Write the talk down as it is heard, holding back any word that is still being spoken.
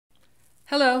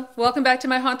Hello, welcome back to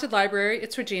my haunted library.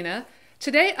 It's Regina.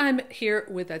 Today I'm here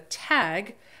with a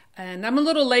tag, and I'm a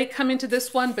little late coming to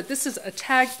this one, but this is a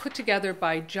tag put together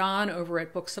by John over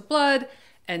at Books of Blood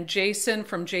and Jason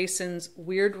from Jason's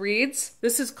Weird Reads.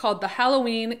 This is called the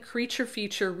Halloween Creature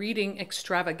Feature Reading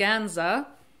Extravaganza.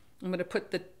 I'm going to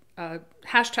put the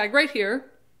hashtag right here.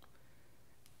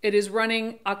 It is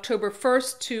running October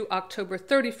 1st to October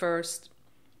 31st,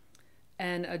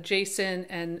 and Jason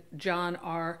and John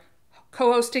are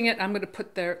co-hosting it. I'm going to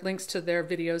put their links to their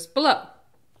videos below.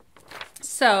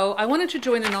 So I wanted to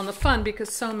join in on the fun because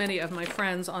so many of my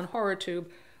friends on HorrorTube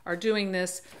are doing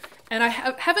this, and I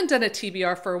haven't done a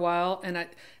TBR for a while, and I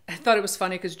thought it was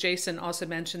funny because Jason also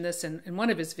mentioned this in one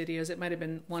of his videos. It might have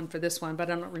been one for this one,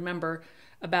 but I don't remember,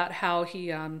 about how he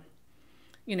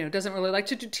doesn't really like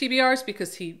to do TBRs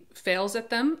because he fails at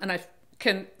them, and I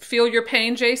can feel your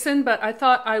pain, Jason, but I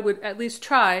thought I would at least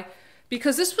try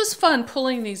because this was fun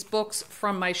pulling these books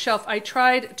from my shelf. I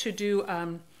tried to do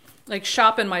like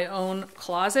shop in my own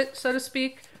closet, so to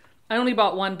speak. I only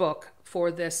bought one book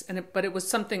for this, but it was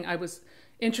something I was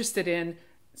interested in,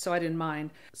 so I didn't mind.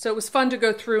 So it was fun to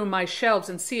go through my shelves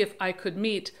and see if I could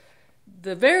meet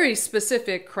the very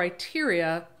specific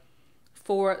criteria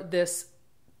for this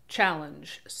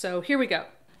challenge. So here we go.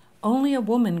 Only a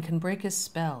woman can break his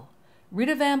spell. Read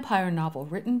a vampire novel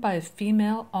written by a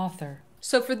female author.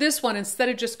 So for this one, instead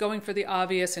of just going for the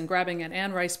obvious and grabbing an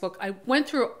Anne Rice book, I went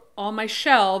through all my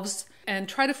shelves and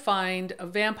tried to find a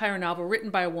vampire novel written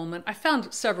by a woman. I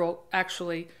found several,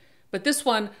 actually, but this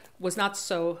one was not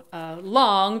so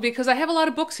long because I have a lot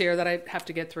of books here that I have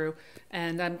to get through,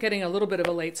 and I'm getting a little bit of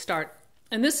a late start.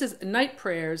 And this is Night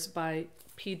Prayers by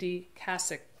P.D.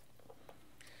 Cacek.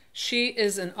 She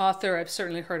is an author I've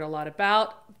certainly heard a lot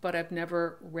about, but I've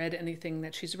never read anything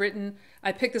that she's written.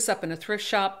 I picked this up in a thrift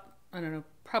shop, I don't know,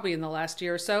 probably in the last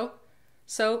year or so.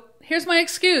 So here's my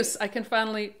excuse. I can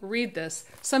finally read this.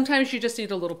 Sometimes you just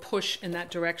need a little push in that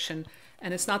direction.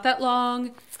 And it's not that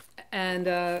long, and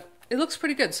it looks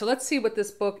pretty good. So let's see what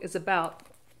this book is about.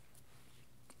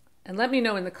 And let me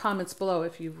know in the comments below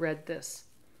if you've read this.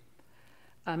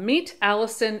 Meet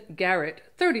Allison Garrett,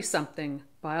 30-something,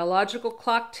 biological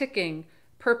clock ticking,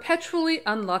 perpetually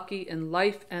unlucky in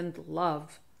life and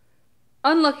love.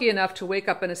 Unlucky enough to wake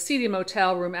up in a seedy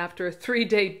motel room after a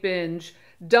 3-day binge,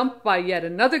 dumped by yet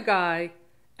another guy,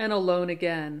 and alone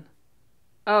again.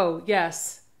 Oh,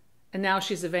 yes, and now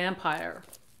she's a vampire.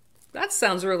 That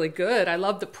sounds really good. I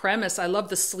love the premise. I love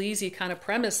the sleazy kind of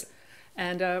premise.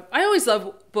 And I always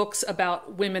love books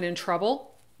about women in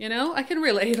trouble. You know, I can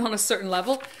relate on a certain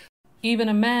level. Even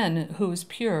a man who is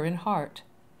pure in heart.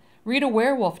 Read a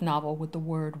werewolf novel with the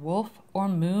word wolf or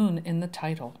moon in the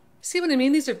title. See what I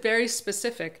mean? These are very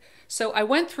specific. So I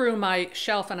went through my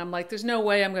shelf and I'm like, there's no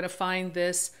way I'm going to find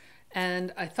this.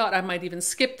 And I thought I might even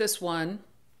skip this one.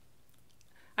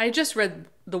 I just read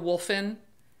The Wolfen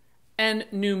and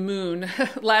New Moon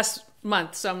last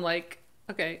month. So I'm like,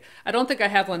 okay, I don't think I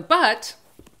have one. But,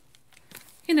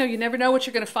 you know, you never know what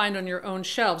you're going to find on your own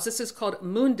shelves. This is called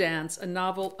Moondance, a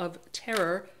novel of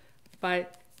terror by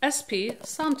S.P.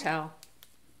 Somtow.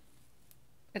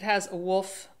 It has a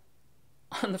wolf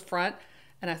on the front,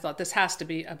 and I thought this has to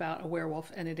be about a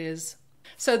werewolf, and it is.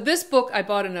 So this book I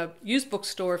bought in a used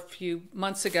bookstore a few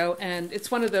months ago, and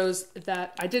it's one of those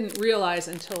that I didn't realize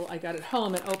until I got it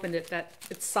home and opened it that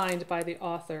it's signed by the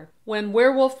author. When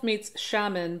werewolf meets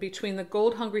shaman between the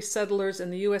gold-hungry settlers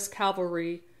and the U.S.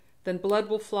 cavalry, then blood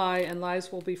will fly and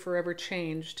lives will be forever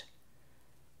changed.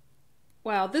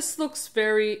 Wow, this looks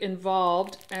very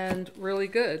involved and really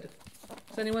good.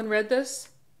 Has anyone read this?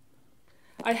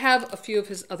 I have a few of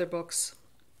his other books,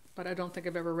 but I don't think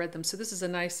I've ever read them. So this is a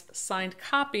nice signed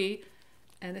copy,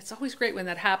 and it's always great when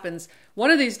that happens.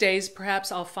 One of these days,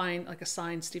 perhaps I'll find like a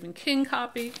signed Stephen King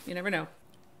copy. You never know.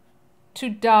 To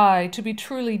die, to be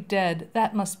truly dead,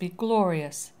 that must be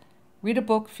glorious. Read a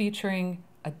book featuring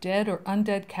a dead or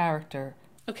undead character.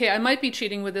 Okay, I might be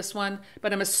cheating with this one,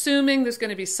 but I'm assuming there's going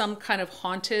to be some kind of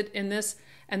haunted in this,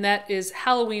 and that is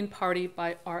Halloween Party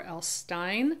by R.L.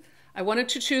 Stine. I wanted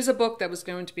to choose a book that was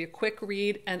going to be a quick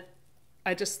read, and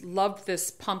I just loved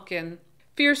this pumpkin.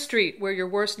 Fear Street, Where Your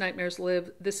Worst Nightmares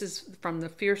Live. This is from the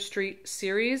Fear Street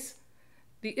series.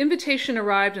 The invitation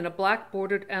arrived in a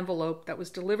black-bordered envelope that was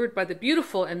delivered by the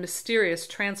beautiful and mysterious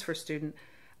transfer student.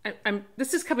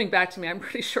 This is coming back to me. I'm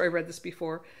pretty sure I read this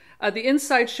before. The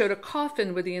inside showed a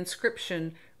coffin with the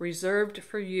inscription, "Reserved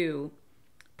for you."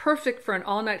 Perfect for an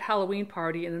all-night Halloween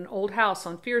party in an old house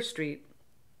on Fear Street.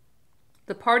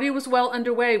 The party was well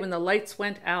underway when the lights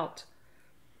went out.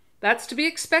 That's to be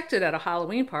expected at a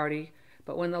Halloween party,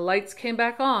 but when the lights came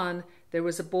back on, there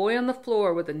was a boy on the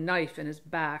floor with a knife in his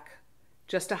back.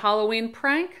 Just a Halloween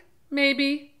prank?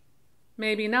 Maybe.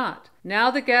 Maybe not.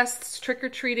 Now the guests'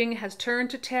 trick-or-treating has turned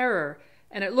to terror,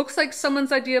 and it looks like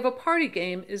someone's idea of a party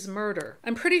game is murder.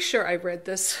 I'm pretty sure I read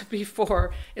this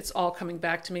before. It's all coming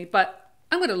back to me, but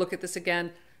I'm going to look at this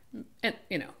again and,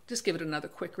 just give it another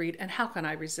quick read. And how can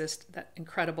I resist that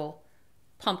incredible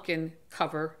pumpkin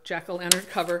cover, jack-o'-lantern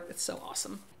cover? It's so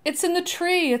awesome. It's in the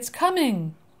tree. It's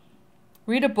coming.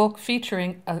 Read a book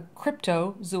featuring a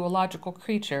cryptozoological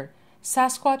creature,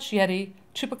 Sasquatch, Yeti,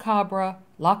 Chupacabra,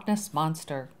 Loch Ness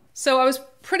Monster. So I was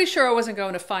pretty sure I wasn't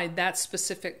going to find that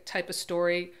specific type of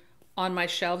story on my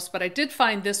shelves, but I did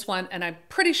find this one, and I'm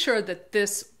pretty sure that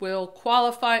this will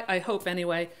qualify. I hope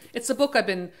anyway. It's a book I've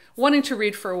been wanting to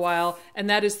read for a while, and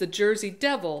that is The Jersey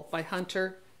Devil by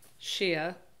Hunter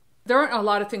Shea. There aren't a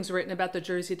lot of things written about the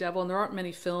Jersey Devil, and there aren't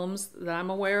many films that I'm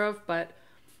aware of, but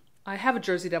I have a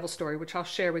Jersey Devil story, which I'll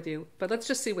share with you. But let's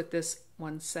just see what this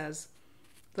one says.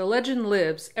 The legend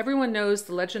lives. Everyone knows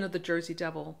the legend of the Jersey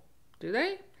Devil. Do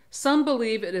they? Some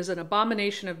believe it is an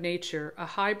abomination of nature, a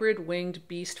hybrid winged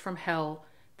beast from hell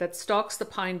that stalks the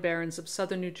pine barrens of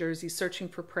southern New Jersey searching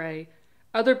for prey.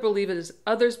 Others believe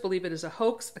it is a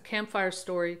hoax, a campfire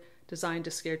story designed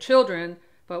to scare children,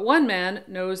 but one man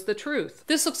knows the truth.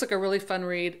 This looks like a really fun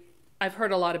read. I've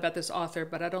heard a lot about this author,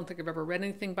 but I don't think I've ever read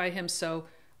anything by him, so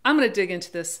I'm going to dig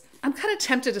into this. I'm kind of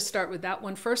tempted to start with that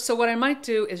one first, so what I might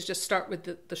do is just start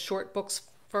with the short books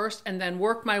first and then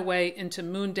work my way into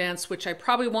Moondance, which I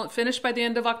probably won't finish by the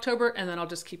end of October, and then I'll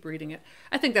just keep reading it.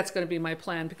 I think that's going to be my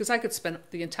plan, because I could spend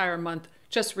the entire month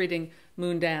just reading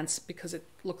Moondance because it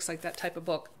looks like that type of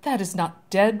book. That is not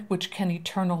dead which can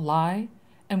eternal lie,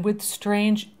 and with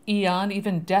strange eon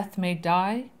even death may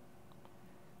die.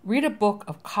 Read a book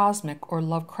of cosmic or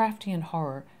Lovecraftian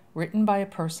horror written by a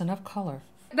person of color.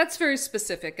 That's very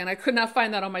specific, and I could not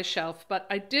find that on my shelf, but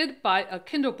I did buy a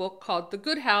Kindle book called The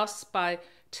Good House by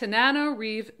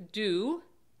Tananarive,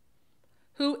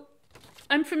 who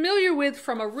I'm familiar with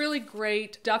from a really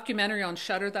great documentary on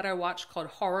Shudder that I watched called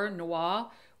Horror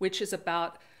Noir, which is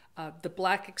about the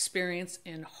Black experience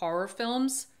in horror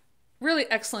films. Really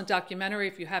excellent documentary.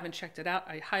 If you haven't checked it out,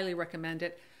 I highly recommend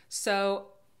it. So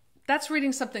that's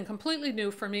reading something completely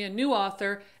new for me, a new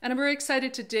author, and I'm very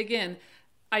excited to dig in.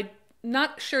 I'm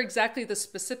not sure exactly the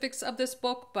specifics of this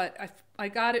book, but I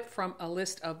got it from a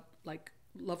list of like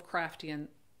Lovecraftian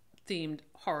themed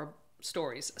horror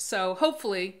stories. So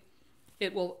hopefully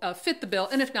it will fit the bill.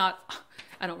 And if not,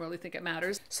 I don't really think it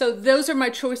matters. So those are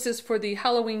my choices for the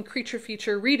Halloween Creature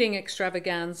Feature Reading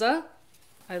Extravaganza.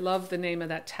 I love the name of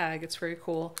that tag. It's very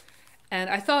cool. And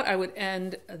I thought I would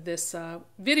end this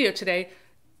video today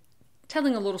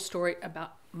telling a little story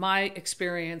about my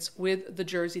experience with the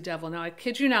Jersey Devil. Now, I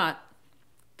kid you not,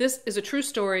 this is a true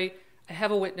story. I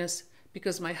have a witness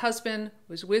because my husband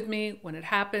was with me when it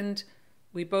happened.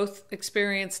 We both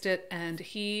experienced it, and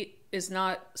he is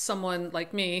not someone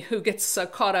like me who gets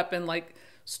caught up in like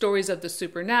stories of the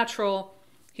supernatural.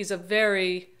 He's a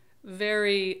very,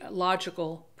 very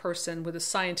logical person with a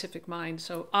scientific mind,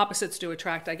 so opposites do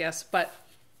attract, I guess. But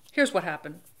here's what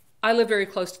happened. I live very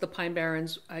close to the Pine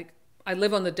Barrens. I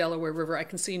live on the Delaware River. I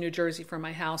can see New Jersey from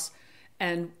my house.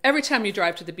 And every time you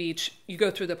drive to the beach, you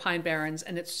go through the Pine Barrens,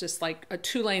 and it's just like a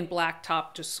 2-lane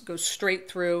blacktop, just goes straight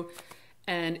through.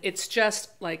 And it's just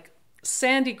like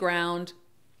sandy ground,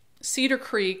 cedar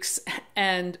creeks,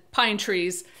 and pine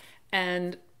trees,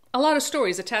 and a lot of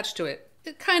stories attached to it.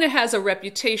 It kind of has a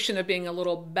reputation of being a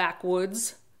little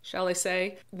backwoods, shall I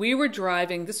say. We were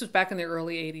driving, this was back in the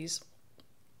early 80s.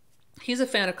 He's a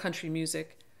fan of country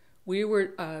music. We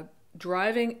were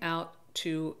driving out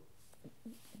to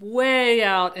way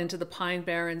out into the Pine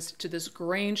Barrens to this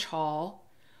Grange Hall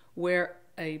where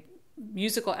a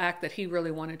musical act that he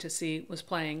really wanted to see was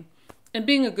playing. And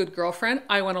being a good girlfriend,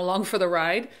 I went along for the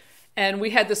ride. And we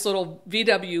had this little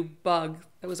VW Bug.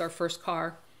 That was our first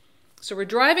car. So we're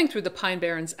driving through the Pine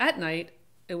Barrens at night.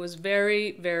 It was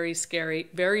very, very scary,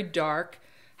 very dark.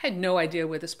 I had no idea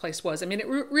where this place was. I mean, it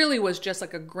really was just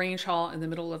like a Grange Hall in the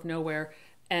middle of nowhere.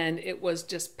 And it was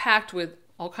just packed with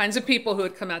all kinds of people who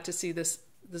had come out to see this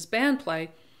band play.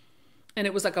 And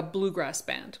it was like a bluegrass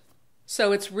band.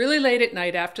 So it's really late at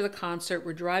night after the concert.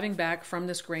 We're driving back from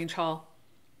this Grange Hall.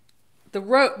 The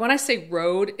road, when I say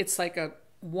road, it's like a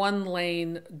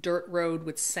 1-lane dirt road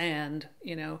with sand,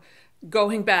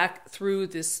 going back through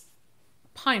this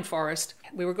pine forest.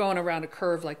 We were going around a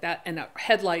curve like that, and our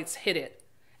headlights hit it,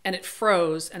 and it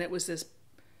froze, and it was this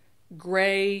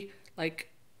gray, like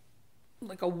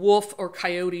a wolf or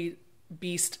coyote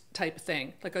beast type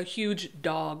thing, like a huge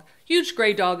dog. Huge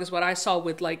gray dog is what I saw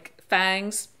with like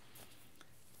fangs.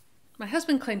 My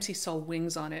husband claims he saw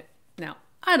wings on it. Now,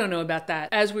 I don't know about that.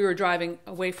 As we were driving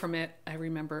away from it, I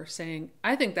remember saying,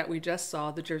 I think that we just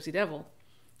saw the Jersey Devil.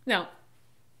 Now,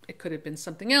 it could have been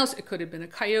something else. It could have been a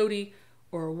coyote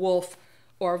or a wolf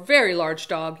or a very large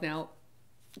dog. Now,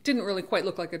 it didn't really quite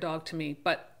look like a dog to me,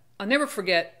 but I'll never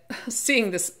forget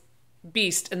seeing this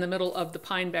beast in the middle of the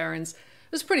Pine Barrens.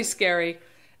 It was pretty scary,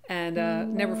 and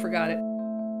never forgot it.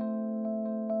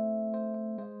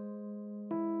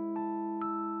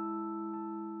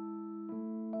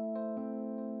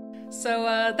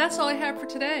 So that's all I have for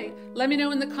today. Let me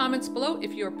know in the comments below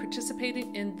if you're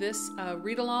participating in this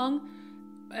read-along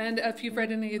and if you've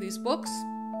read any of these books.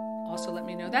 Also let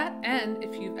me know that. And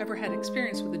if you've ever had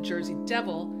experience with the Jersey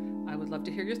Devil, I would love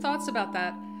to hear your thoughts about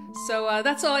that. So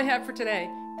that's all I have for today.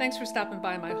 Thanks for stopping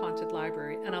by my haunted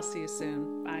library, and I'll see you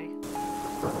soon. Bye.